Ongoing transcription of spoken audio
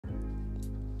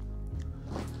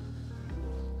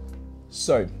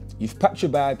So you've packed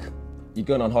your bag, you're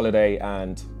going on holiday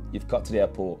and you've got to the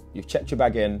airport, you've checked your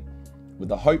bag in with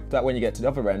the hope that when you get to the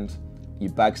other end,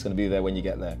 your bag's going to be there when you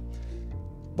get there.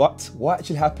 But what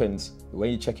actually happens when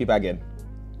you check your bag in?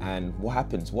 And what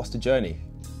happens? What's the journey?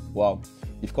 Well,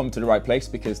 you've come to the right place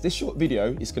because this short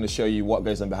video is going to show you what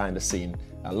goes on behind the scene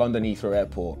at London Heathrow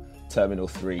Airport, Terminal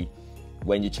 3,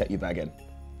 when you check your bag in.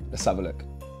 Let's have a look.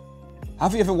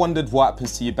 Have you ever wondered what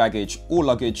happens to your baggage or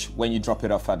luggage when you drop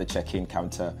it off at the check-in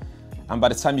counter? And by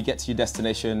the time you get to your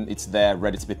destination, it's there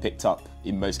ready to be picked up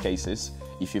in most cases,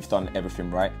 if you've done everything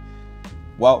right.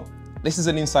 Well, this is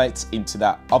an insight into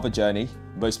that other journey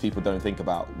most people don't think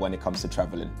about when it comes to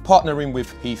traveling. Partnering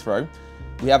with Heathrow,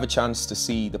 we have a chance to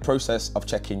see the process of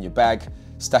checking your bag,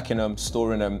 stacking them,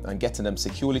 storing them, and getting them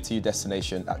securely to your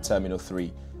destination at Terminal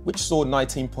 3, which saw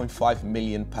 19.5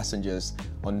 million passengers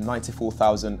on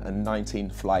 94,019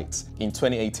 flights in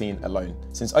 2018 alone.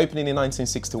 Since opening in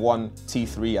 1961,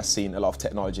 T3 has seen a lot of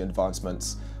technology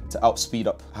advancements to help speed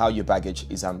up how your baggage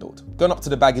is handled. Going up to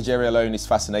the baggage area alone is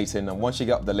fascinating, and once you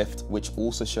get up the lift, which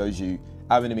also shows you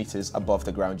how many meters above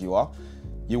the ground you are,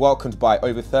 you're welcomed by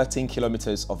over 13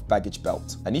 kilometers of baggage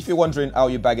belt. And if you're wondering how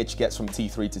your baggage gets from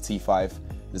T3 to T5,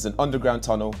 there's an underground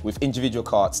tunnel with individual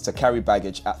carts to carry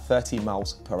baggage at 30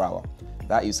 miles per hour.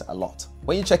 That is a lot.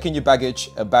 When you check in your baggage,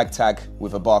 a bag tag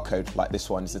with a barcode like this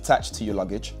one is attached to your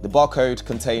luggage. The barcode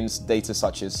contains data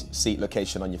such as seat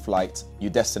location on your flight, your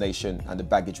destination, and the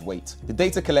baggage weight. The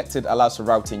data collected allows for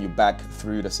routing your bag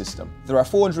through the system. There are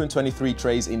 423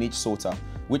 trays in each sorter,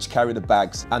 which carry the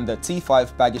bags, and the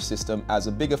T5 baggage system has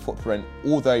a bigger footprint,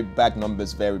 although bag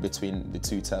numbers vary between the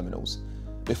two terminals.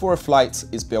 Before a flight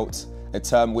is built, a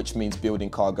term which means building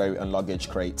cargo and luggage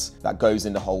crates that goes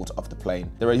in the hold of the plane.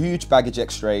 There are huge baggage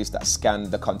x-rays that scan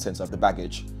the contents of the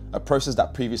baggage, a process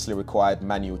that previously required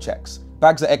manual checks.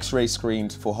 Bags are x-ray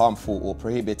screened for harmful or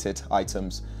prohibited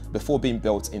items before being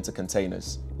built into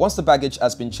containers. Once the baggage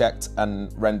has been checked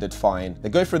and rendered fine, they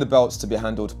go through the belts to be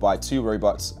handled by 2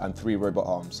 robots and 3 robot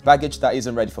arms. Baggage that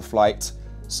isn't ready for flight,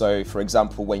 so for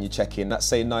example, when you check in, let's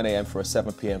say 9 AM for a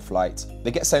 7 PM flight,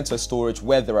 they get sent to a storage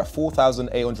where there are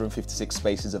 4,856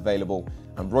 spaces available,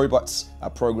 and robots are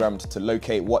programmed to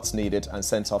locate what's needed and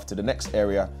sent off to the next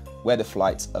area where the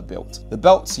flights are built. The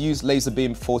belts use laser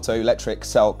beam photoelectric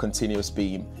cell continuous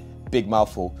beam, big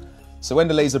mouthful. So when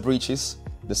the laser breaches,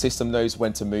 the system knows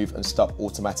when to move and stop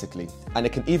automatically, and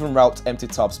it can even route empty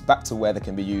tubs back to where they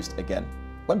can be used again.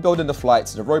 When building the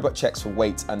flights, the robot checks for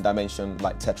weight and dimension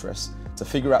like Tetris to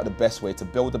figure out the best way to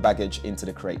build the baggage into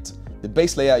the crate. The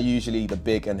base layer are usually the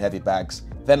big and heavy bags,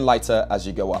 then lighter as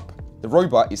you go up. The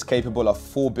robot is capable of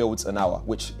 4 builds an hour,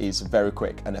 which is very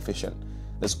quick and efficient.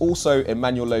 There's also a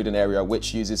manual loading area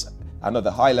which uses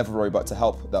another high-level robot to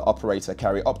help the operator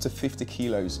carry up to 50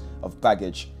 kilos of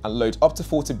baggage and load up to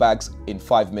 40 bags in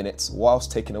 5 minutes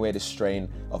whilst taking away the strain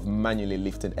of manually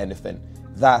lifting anything.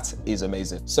 That is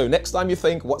amazing. So next time you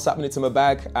think, what's happening to my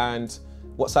bag and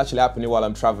what's actually happening while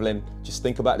I'm traveling, just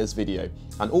think about this video.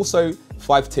 And also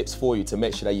 5 tips for you to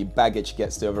make sure that your baggage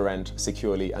gets to the other end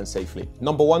securely and safely.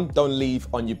 Number 1, don't leave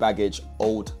on your baggage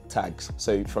old tags.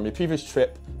 So from your previous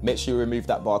trip, make sure you remove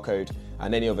that barcode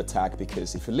and any other tag,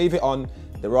 because if you leave it on,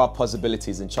 there are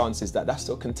possibilities and chances that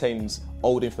still contains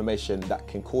old information that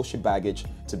can cause your baggage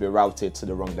to be routed to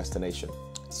the wrong destination.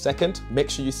 Second, make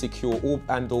sure you secure all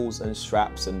handles and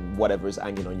straps and whatever is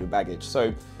hanging on your baggage.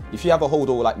 So if you have a hold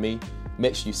all like me,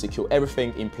 make sure you secure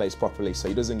everything in place properly so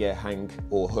it doesn't get hang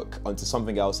or hook onto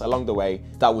something else along the way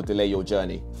that would delay your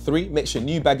journey. 3, make sure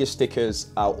new baggage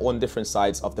stickers are on different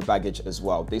sides of the baggage as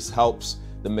well. This helps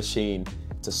the machine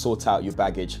to sort out your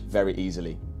baggage very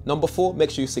easily. Number 4, make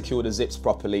sure you secure the zips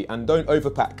properly and don't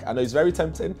overpack. I know it's very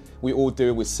tempting. We all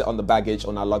do, we sit on the baggage,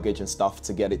 on our luggage and stuff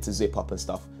to get it to zip up and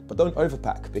stuff, but don't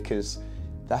overpack because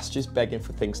that's just begging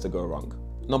for things to go wrong.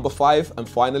 Number 5, and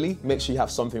finally, make sure you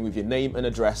have something with your name and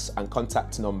address and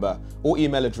contact number or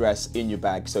email address in your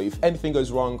bag. So if anything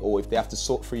goes wrong or if they have to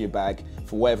sort through your bag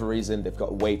for whatever reason, they've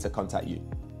got a way to contact you.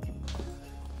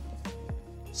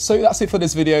 So that's it for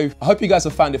this video. I hope you guys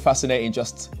have found it fascinating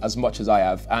just as much as I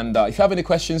have. And if you have any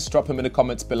questions, drop them in the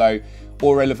comments below.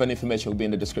 All relevant information will be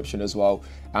in the description as well.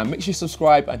 And make sure you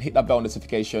subscribe and hit that bell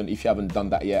notification if you haven't done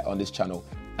that yet on this channel.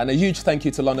 And a huge thank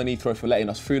you to London Heathrow for letting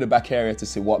us through the back area to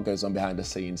see what goes on behind the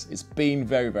scenes. It's been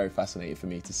very, very fascinating for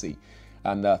me to see.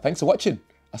 And thanks for watching.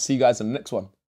 I'll see you guys in the next one.